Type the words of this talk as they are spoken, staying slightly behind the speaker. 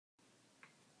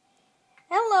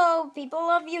Hello, people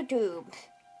of YouTube.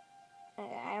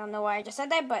 I don't know why I just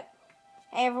said that, but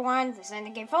hey everyone, this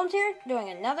is Game Phones here, doing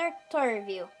another toy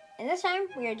review. And this time,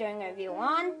 we are doing a review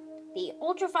on the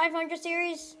Ultra 500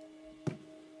 series,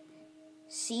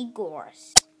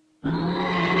 Seagoras.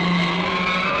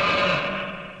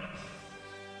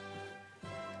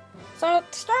 So, to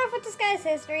start off with this guy's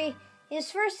history, he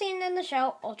was first seen in the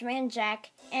show Ultraman Jack,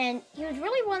 and he was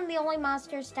really one of the only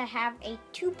monsters to have a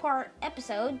two-part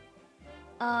episode.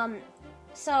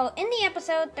 So in the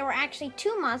episode, there were actually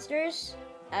two monsters,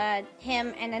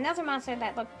 him and another monster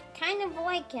that looked kind of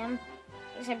like him,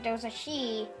 except there was a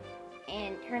she,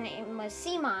 and her name was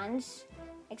Seamons,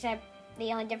 except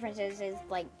the only difference is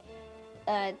like,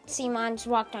 Seamons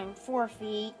walked on 4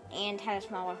 feet and had a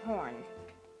smaller horn.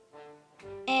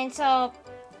 And so,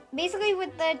 basically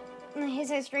with his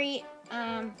history,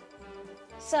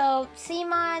 so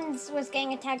Seamons was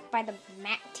getting attacked by the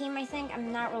Mat team, I think.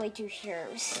 I'm not really too sure.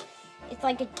 It's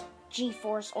like a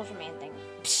G-Force Ultraman thing.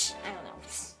 Psh, I don't know.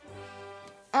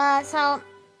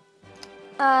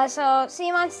 So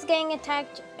Seamons is getting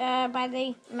attacked by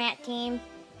the Mat team,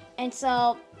 and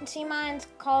so Seamons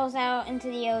calls out into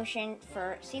the ocean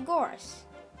for Seagoras.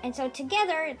 And so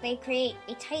together they create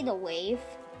a tidal wave,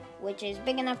 which is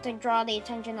big enough to draw the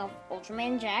attention of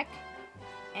Ultraman Jack.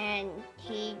 And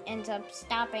he ends up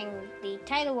stopping the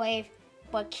tidal wave,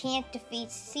 but can't defeat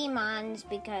Seamons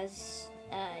because,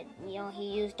 he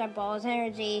used up all his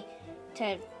energy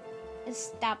to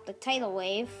stop the tidal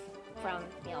wave from,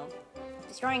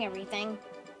 destroying everything.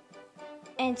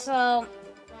 And so,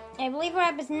 I believe what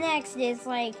happens next is,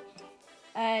 like,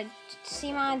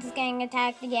 Seamons is getting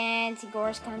attacked again,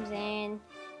 Seagoras comes in,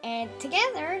 and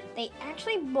together, they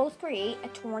actually both create a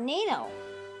tornado,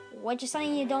 which is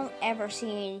something you don't ever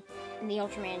see in the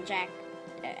Ultraman Jack.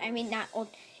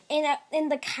 In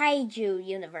the Kaiju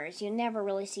universe, you never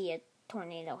really see a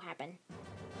tornado happen.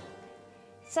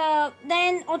 So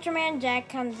then Ultraman Jack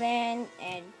comes in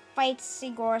and fights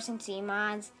Seagoras and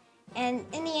Seamons, and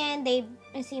in the end,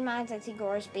 Seamons and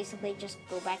Seagoras basically just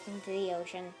go back into the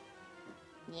ocean.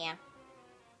 Yeah.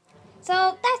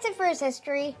 So that's it for his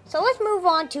history. So let's move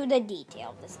on to the detail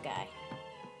of this guy.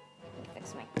 Let me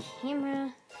fix my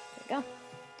camera. Go.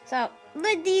 So,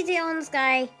 the detail on this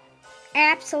guy,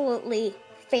 absolutely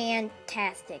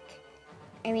fantastic.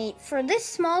 I mean, for this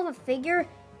small of a figure,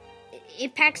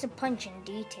 it packs a punch in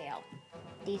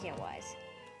detail-wise.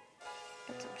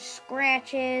 Got some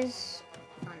scratches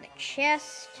on the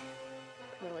chest,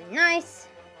 really nice.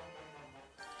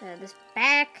 This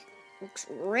back looks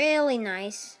really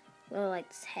nice, really like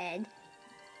this head.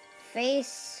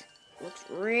 Face looks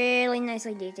really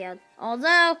nicely detailed,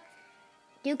 although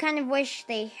do kind of wish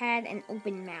they had an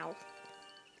open mouth.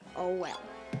 Oh well,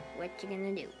 what you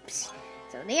gonna do? Psst.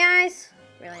 So the eyes,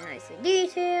 really nicely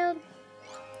detailed.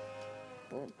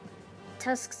 Little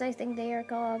tusks, I think they are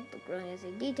called, look really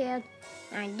nicely detailed.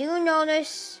 And I do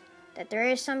notice that there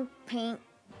is some paint.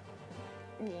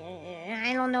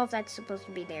 I don't know if that's supposed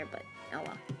to be there, but oh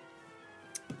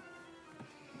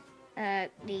well.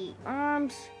 The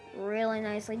arms, really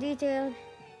nicely detailed.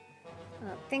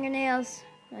 Fingernails,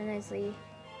 really nicely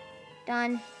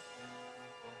done.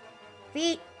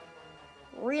 Feet,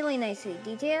 really nicely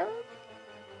detailed.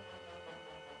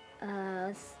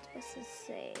 Let's just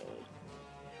say,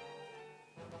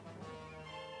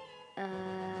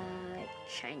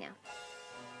 China.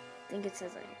 I think it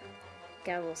says it here.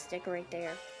 Got a little sticker right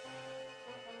there.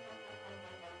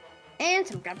 And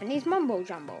some Japanese mumbo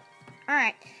jumbo.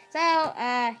 Alright, so,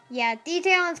 yeah,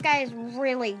 detail on this guy is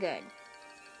really good.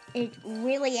 It's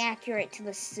really accurate to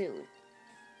the suit.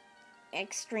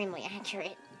 Extremely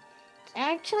accurate.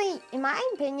 Actually, in my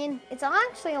opinion, it's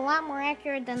actually a lot more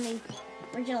accurate than the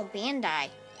original Bandai.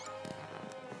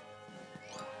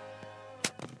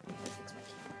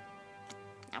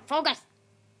 Now focus!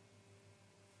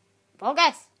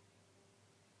 Focus!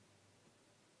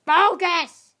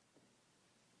 Focus!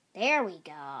 There we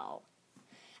go.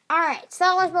 Alright,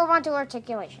 so let's move on to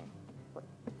articulation.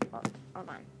 Hold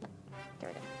on. There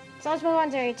we go. So let's move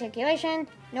on to articulation.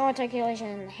 No articulation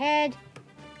in the head.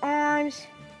 Arms.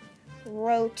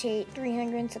 Rotate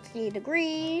 360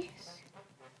 degrees.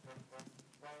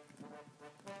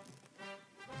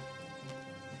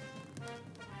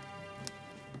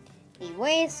 The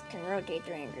waist can rotate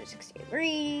 360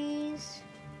 degrees.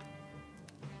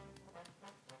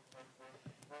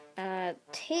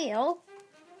 Tail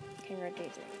can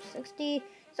rotate 360.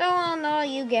 So on all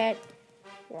you get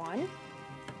 1,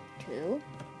 2,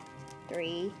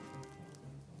 3,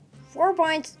 4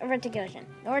 points of articulation.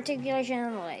 No articulation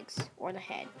in the legs or the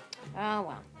head. Oh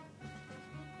well.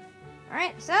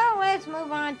 Alright, so let's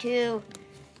move on to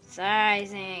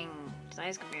Sizing.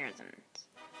 Size comparisons.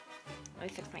 Let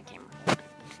me fix my camera.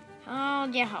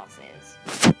 Hold your horses.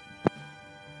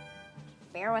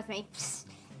 Bear with me. Psst.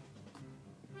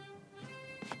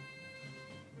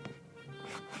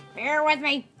 Bear with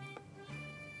me.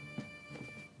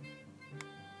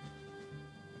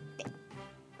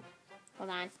 Hold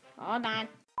on. Hold on.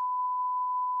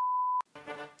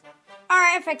 Alright,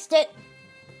 I fixed it.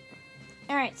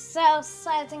 Alright, so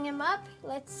sizing him up.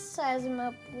 Let's size him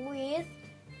up with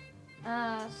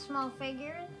small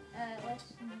figure. Let's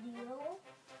do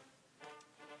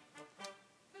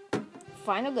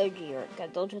Final Gojira,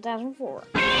 Godzilla 2004.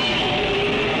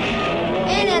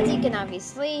 And as you can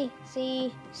obviously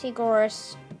see,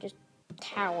 Seagoras just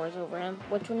towers over him,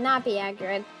 which would not be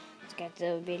accurate. It's got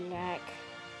to be like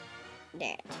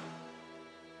that.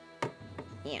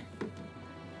 Yeah.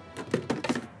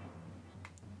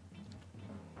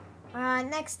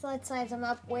 Next, let's size him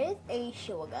up with a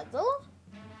Showa Godzilla.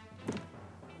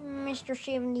 Mr.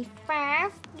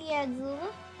 75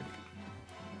 Godzilla.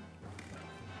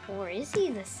 Or is he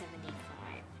the 75?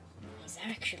 He's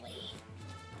actually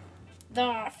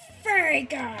the Furry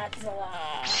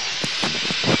Godzilla.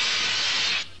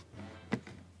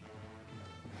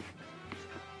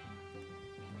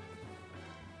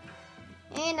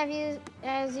 And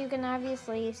as you can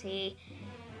obviously see,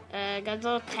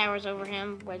 Godzilla towers over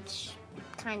him, which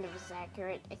kind of is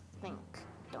accurate, I think.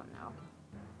 Don't know.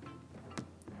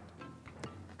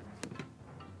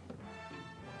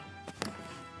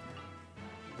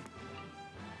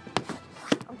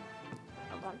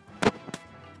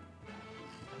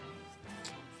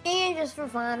 And just for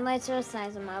fun, let's just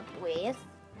size him up with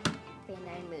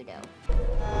Bandai Mudo.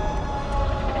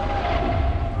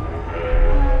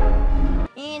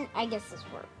 And I guess this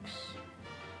works.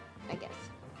 I guess.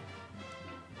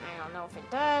 I don't know if it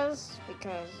does,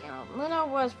 because, you know, Mudo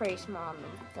was pretty small in the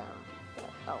film. But,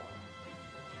 oh.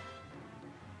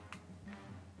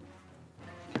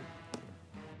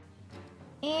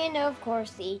 And, of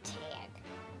course, the tag.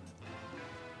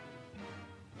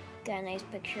 Got a nice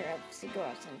picture of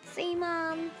Seagoras and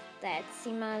Seaman. That's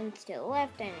Seaman to the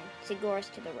left and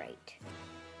Seagoras to the right.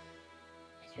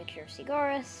 Nice picture of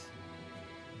Seagoras.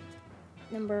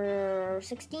 Number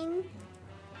 16.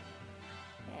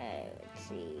 Let's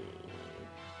see.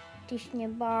 Tishna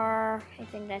Bar. I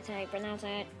think that's how you pronounce it.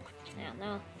 I don't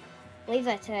know. I believe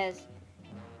that says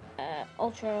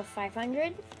Ultra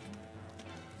 500.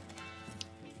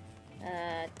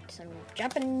 Some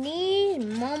Japanese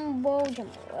mumbo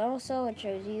jumbo. Also, it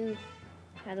shows you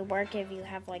how to work if you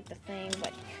have like the thing,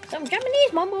 but some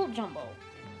Japanese mumbo jumbo.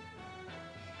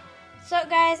 So,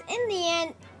 guys, in the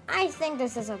end, I think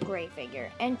this is a great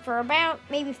figure, and for about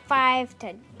maybe $5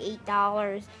 to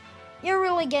 $8, you're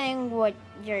really getting what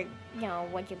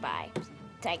what you buy.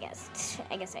 I guess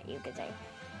that you could say.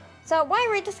 So, why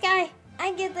rate this guy?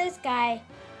 I give this guy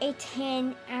a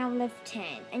 10 out of 10,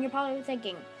 and you're probably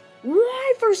thinking,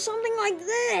 why for something like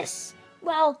this?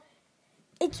 Well,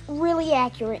 it's really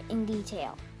accurate in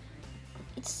detail.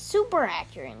 It's super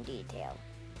accurate in detail.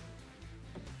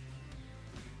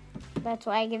 That's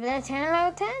why I give it a 10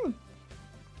 out of 10.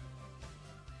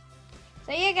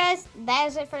 So yeah, guys, that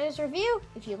is it for this review.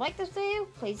 If you like this video,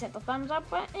 please hit the thumbs up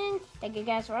button. Thank you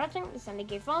guys for watching. This is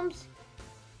Sandy Films.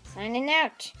 Signing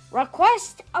out.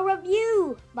 Request a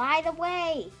review, by the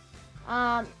way.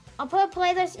 I'll put a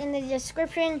playlist in the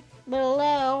description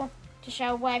below to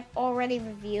show what I've already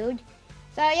reviewed.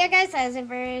 So yeah, guys, that's it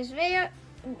for this video.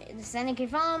 This is Sandy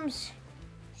Films.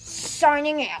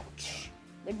 Signing out.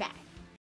 Goodbye.